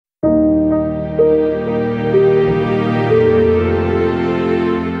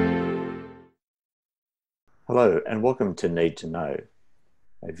Hello and welcome to Need to Know,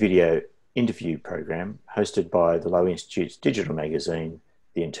 a video interview program hosted by the Lowy Institute's digital magazine,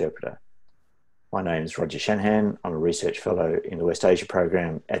 The Interpreter. My name is Roger Shanahan. I'm a research fellow in the West Asia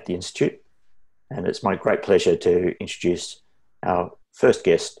program at the Institute, and it's my great pleasure to introduce our first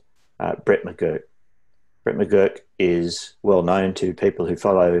guest, Brett McGurk. Brett McGurk is well known to people who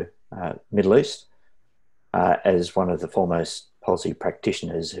follow Middle East as one of the foremost policy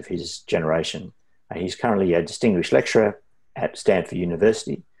practitioners of his generation. He's currently a distinguished lecturer at Stanford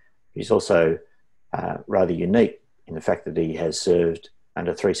University. He's also rather unique in the fact that he has served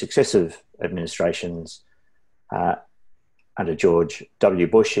under three successive administrations. Under George W.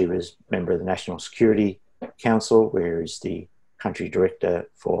 Bush, he was member of the National Security Council, where he's the country director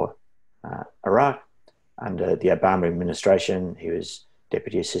for Iraq. Under the Obama administration, he was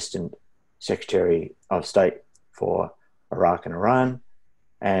Deputy Assistant Secretary of State for Iraq and Iran,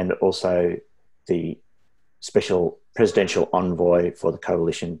 and also the Special Presidential Envoy for the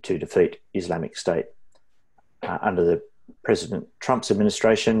Coalition to Defeat Islamic State. Under the President Trump's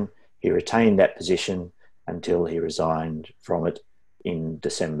administration, he retained that position until he resigned from it in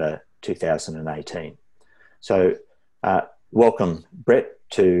December 2018. So welcome, Brett,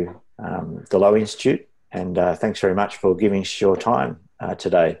 to the Lowy Institute, and thanks very much for giving us your time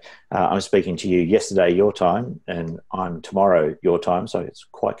today. I'm speaking to you yesterday your time, and I'm tomorrow your time, so it's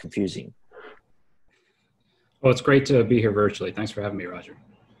quite confusing. Well, it's great to be here virtually. Thanks for having me, Roger.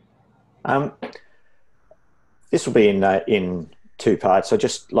 This will be in two parts. I'd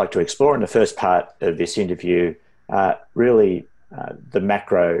just like to explore in the first part of this interview really the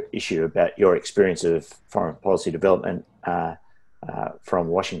macro issue about your experience of foreign policy development from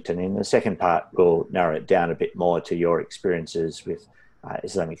Washington. In the second part, we'll narrow it down a bit more to your experiences with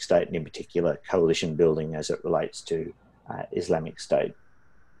Islamic State, and in particular coalition building as it relates to Islamic State.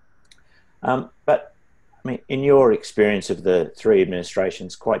 But I mean, in your experience of the three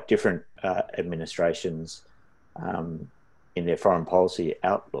administrations, quite different administrations in their foreign policy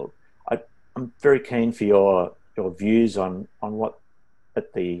outlook, I'm very keen for your views on what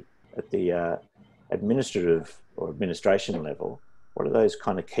at the administrative or administration level, what are those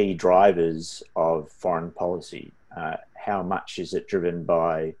kind of key drivers of foreign policy? How much is it driven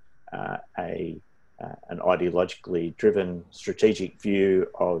by an ideologically driven strategic view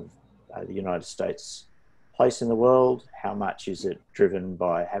of the United States' place in the world? How much is it driven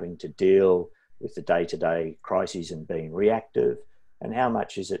by having to deal with the day-to-day crises and being reactive? And how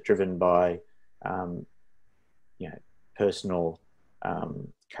much is it driven by personal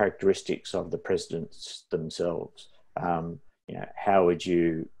characteristics of the presidents themselves? How would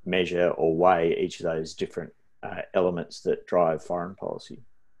you measure or weigh each of those different elements that drive foreign policy?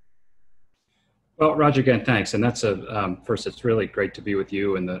 Well, Roger, again, thanks. And that's first, it's really great to be with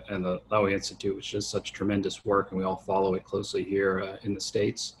you and the Lowy Institute, which does such tremendous work, and we all follow it closely here in the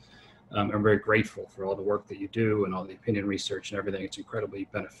States. I'm very grateful for all the work that you do and all the opinion research and everything. It's incredibly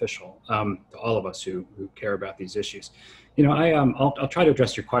beneficial to all of us who care about these issues. I'll try to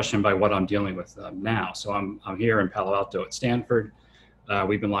address your question by what I'm dealing with now. So I'm here in Palo Alto at Stanford.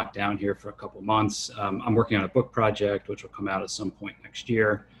 We've been locked down here for a couple months. I'm working on a book project, which will come out at some point next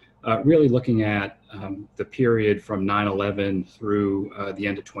year. Really looking at the period from 9/11 through the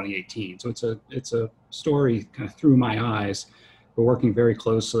end of 2018. So it's a story kind of through my eyes. We're working very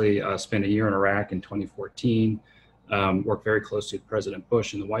closely, spent a year in Iraq in 2014, worked very closely with President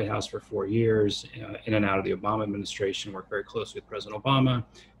Bush in the White House for 4 years, in and out of the Obama administration, worked very closely with President Obama,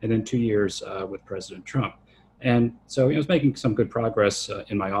 and then 2 years with President Trump. And so I was making some good progress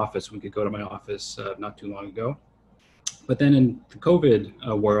in my office. We could go to my office not too long ago. But then in the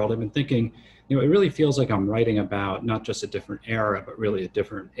COVID world, I've been thinking, it really feels like I'm writing about not just a different era, but really a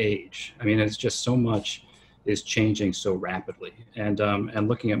different age. I mean, it's just so much is changing so rapidly. And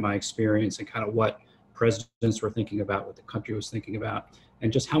looking at my experience and kind of what presidents were thinking about, what the country was thinking about,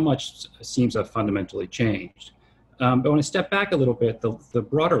 and just how much seems to have fundamentally changed. But when I step back a little bit, the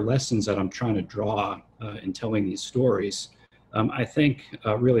broader lessons that I'm trying to draw in telling these stories, I think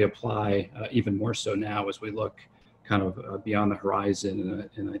really apply even more so now as we look kind of beyond the horizon,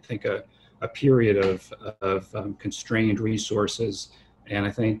 and I think a period of constrained resources, and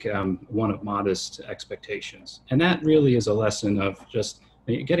I think one of modest expectations. And that really is a lesson of just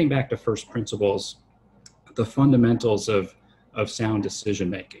getting back to first principles, the fundamentals of sound decision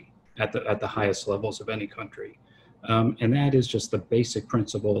making at the highest levels of any country. And that is just the basic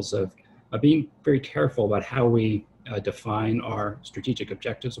principles of being very careful about how we define our strategic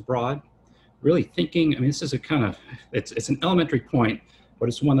objectives abroad. Really thinking, I mean, this is a kind of, it's an elementary point, but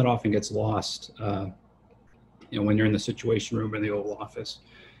it's one that often gets lost when you're in the Situation Room in the Oval Office.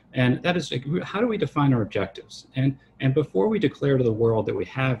 And that is, how do we define our objectives? And before we declare to the world that we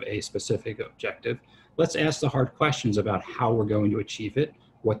have a specific objective, let's ask the hard questions about how we're going to achieve it,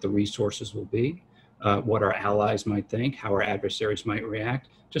 what the resources will be, what our allies might think, how our adversaries might react,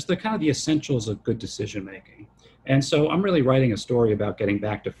 just the kind of the essentials of good decision making. And so I'm really writing a story about getting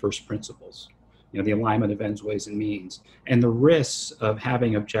back to first principles, the alignment of ends, ways, and means, and the risks of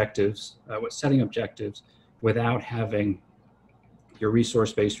having objectives, setting objectives without having your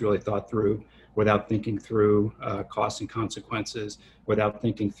resource base really thought through, without thinking through costs and consequences, without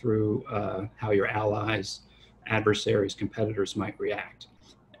thinking through how your allies, adversaries, competitors might react.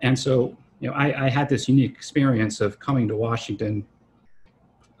 And so, I had this unique experience of coming to Washington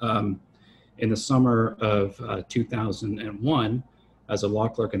in the summer of 2001 as a law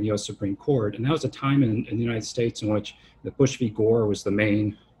clerk in the U.S. Supreme Court. And that was a time in the United States in which the Bush v. Gore was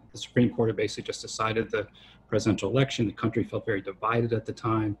the Supreme Court had basically just decided the presidential election. The country felt very divided at the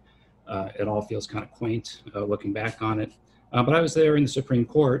time. It all feels kind of quaint looking back on it. But I was there in the Supreme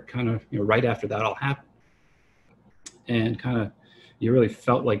Court kind of, right after that all happened. And kind of, you really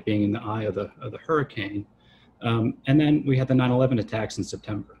felt like being in the eye of the hurricane. And then we had the 9/11 attacks in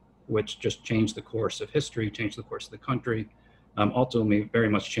September, which just changed the course of history, changed the course of the country, ultimately very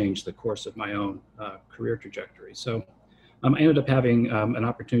much changed the course of my own career trajectory. So I ended up having an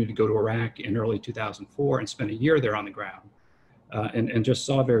opportunity to go to Iraq in early 2004 and spend a year there on the ground and just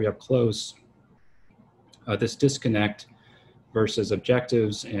saw very up close this disconnect versus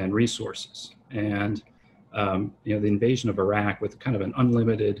objectives and resources. And the invasion of Iraq with kind of an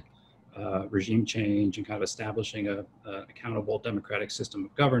unlimited regime change and kind of establishing an accountable democratic system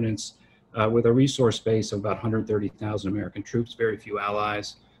of governance with a resource base of about 130,000 American troops, very few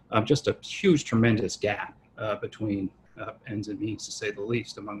allies, just a huge, tremendous gap between ends and means, to say the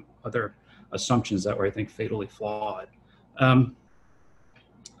least, among other assumptions that were, I think, fatally flawed. I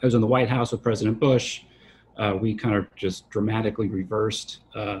was in the White House with President Bush. We kind of just dramatically reversed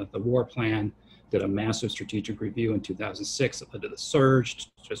the war plan, did a massive strategic review in 2006 that led to the surge,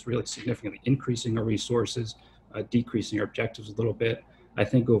 just really significantly increasing our resources, decreasing our objectives a little bit. I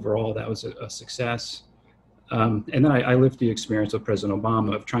think overall that was a success. And then I lived the experience of President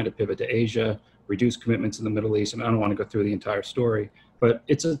Obama of trying to pivot to Asia, reduce commitments in the Middle East. I mean, I don't want to go through the entire story, but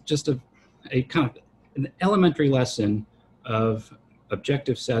it's just a kind of an elementary lesson of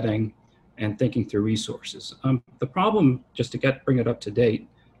objective setting and thinking through resources. The problem, just to bring it up to date,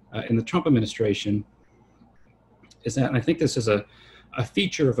 in the Trump administration is that, and I think this is a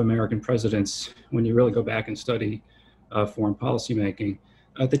feature of American presidents when you really go back and study foreign policy making,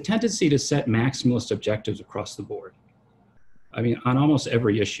 the tendency to set maximalist objectives across the board. I mean, on almost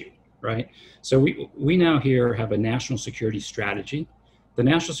every issue, right? So we now here have a national security strategy. The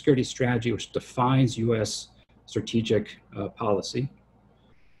national security strategy, which defines U.S. strategic policy,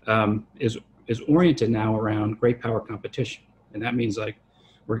 is oriented now around great power competition. And that means like,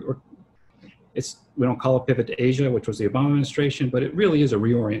 we don't call it pivot to Asia, which was the Obama administration, but it really is a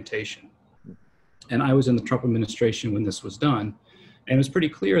reorientation. And I was in the Trump administration when this was done. And it was pretty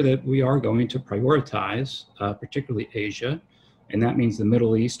clear that we are going to prioritize, particularly Asia. And that means the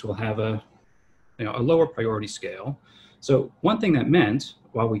Middle East will have a lower priority scale. So one thing that meant,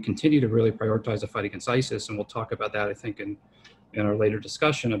 while we continue to really prioritize the fight against ISIS, and we'll talk about that, I think, in our later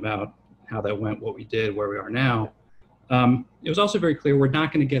discussion about how that went, what we did, where we are now, it was also very clear we're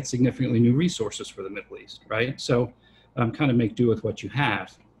not going to get significantly new resources for the Middle East, right? So kind of make do with what you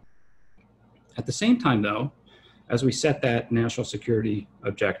have. At the same time, though, as we set that national security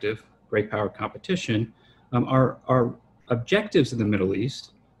objective, great power competition, our objectives in the Middle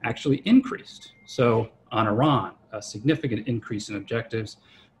East actually increased. So on Iran, a significant increase in objectives,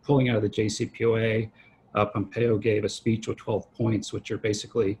 pulling out of the JCPOA. Pompeo gave a speech with 12 points, which are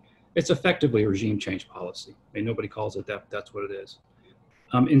basically, it's effectively a regime change policy. I mean, nobody calls it that, but that's what it is.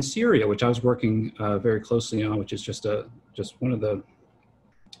 In Syria, which I was working very closely on, which is just one of the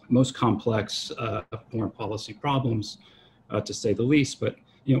most complex foreign policy problems, to say the least, but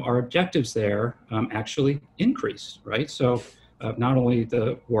our objectives there actually increased, right? So not only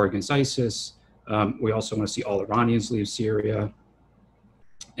the war against ISIS, we also want to see all Iranians leave Syria,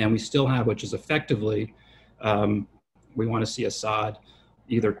 and we still have, which is effectively, we want to see Assad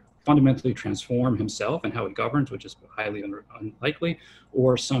either fundamentally transform himself and how he governs, which is highly unlikely,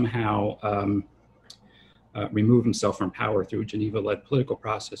 or somehow remove himself from power through a Geneva-led political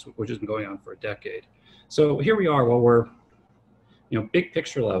process, which has been going on for a decade. So here we are, while we're, big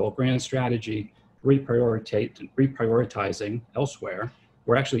picture level, grand strategy, reprioritizing elsewhere,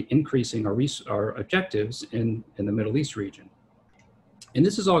 we're actually increasing our objectives in the Middle East region. And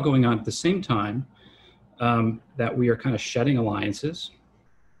this is all going on at the same time that we are kind of shedding alliances,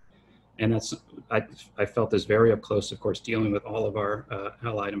 And I felt this very up close, of course, dealing with all of our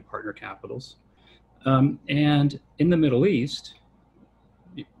allied and partner capitals. And in the Middle East,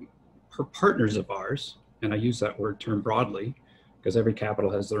 partners of ours, and I use that term broadly because every capital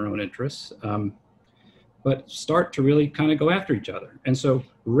has their own interests, but start to really kind of go after each other. And so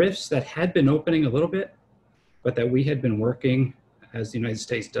rifts that had been opening a little bit, but that we had been working, as the United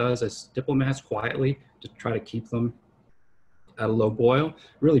States does, as diplomats quietly to try to keep them at a low boil,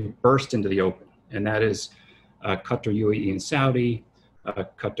 really burst into the open. And that is Qatar, UAE, and Saudi,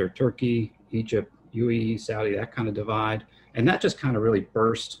 Qatar, Turkey, Egypt, UAE, Saudi, that kind of divide. And that just kind of really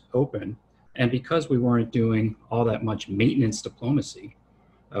burst open. And because we weren't doing all that much maintenance diplomacy,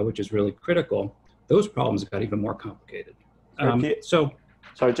 which is really critical, those problems got even more complicated. So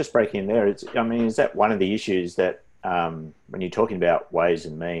just breaking in there, is that one of the issues that when you're talking about ways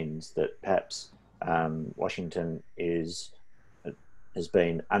and means that perhaps Washington has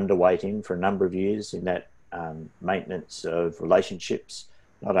been underweight in for a number of years in that maintenance of relationships,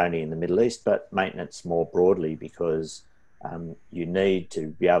 not only in the Middle East, but maintenance more broadly, because you need to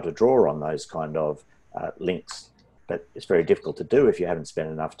be able to draw on those kind of links, but it's very difficult to do if you haven't spent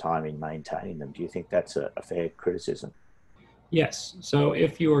enough time in maintaining them. Do you think that's a fair criticism? Yes. So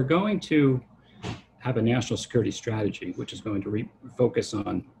if you are going to have a national security strategy, which is going to focus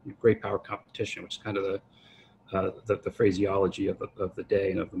on great power competition, which is kind of the phraseology of the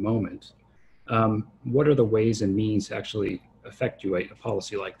day and of the moment, what are the ways and means to actually effectuate a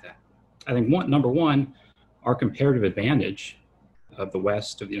policy like that? I think number one, our comparative advantage of the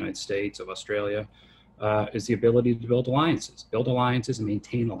West, of the United States, of Australia, is the ability to build alliances and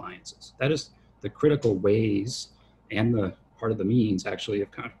maintain alliances. That is the critical ways and the part of the means actually of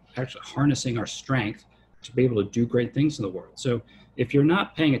actually harnessing our strength to be able to do great things in the world. So if you're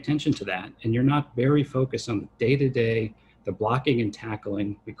not paying attention to that and you're not very focused on the day-to-day, the blocking and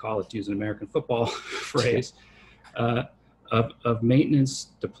tackling, we call it, to use an American football phrase, of maintenance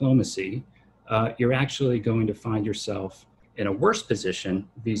diplomacy, you're actually going to find yourself in a worse position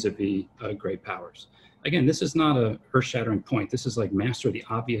vis-a-vis great powers. Again, this is not a earth-shattering point. This is like master the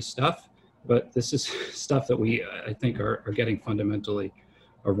obvious stuff, but this is stuff that we, I think, are getting fundamentally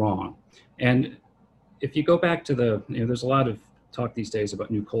wrong. And if you go back to there's a lot of talk these days about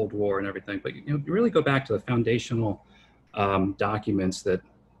new Cold War and everything, but you really go back to the foundational documents that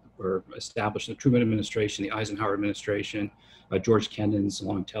were established in the Truman administration, the Eisenhower administration, George Kennan's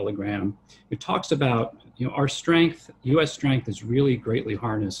long telegram. It talks about, our strength, U.S. strength is really greatly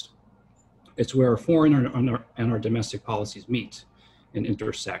harnessed. It's where our foreign and our domestic policies meet and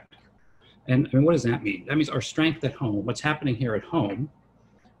intersect. And what does that mean? That means our strength at home, what's happening here at home,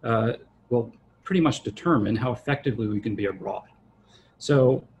 will pretty much determine how effectively we can be abroad.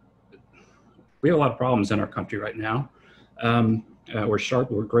 So we have a lot of problems in our country right now.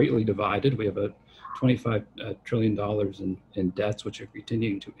 We're greatly divided. We have a $25 trillion in debts, which are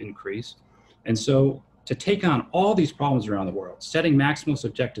continuing to increase. And so to take on all these problems around the world, setting maximalist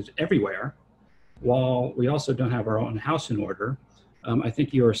objectives everywhere, while we also don't have our own house in order, I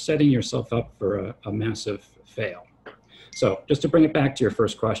think you are setting yourself up for a massive fail. So just to bring it back to your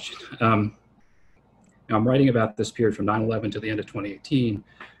first question, I'm writing about this period from 9/11 to the end of 2018,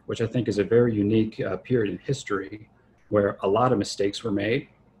 which I think is a very unique period in history where a lot of mistakes were made.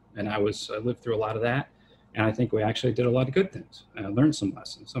 And I lived through a lot of that. And I think we actually did a lot of good things and I learned some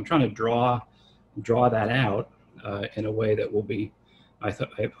lessons. So I'm trying to draw that out in a way that will be, I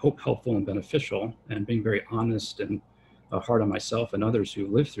hope, helpful and beneficial, and being very honest and hard on myself and others who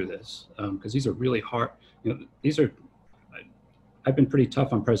lived through this, because these are really hard. I've been pretty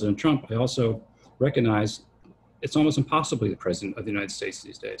tough on President Trump. I also recognize it's almost impossible to be the president of the United States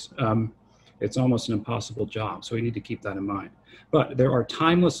these days. It's almost an impossible job. So we need to keep that in mind. But there are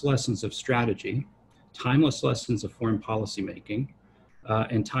timeless lessons of strategy, timeless lessons of foreign policy making,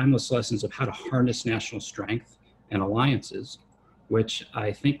 and timeless lessons of how to harness national strength and alliances, which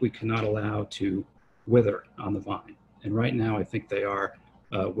I think we cannot allow to wither on the vine. And right now, I think they are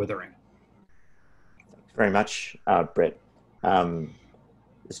withering. Thanks very much, Brett.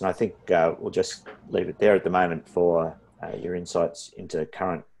 Listen, I think we'll just leave it there at the moment for your insights into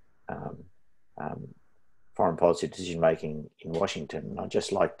current foreign policy decision-making in Washington. I'd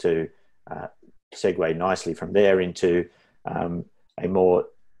just like to segue nicely from there into a more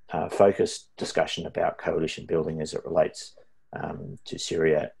focused discussion about coalition building as it relates to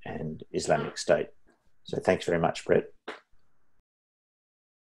Syria and Islamic State. So thanks very much, Brett.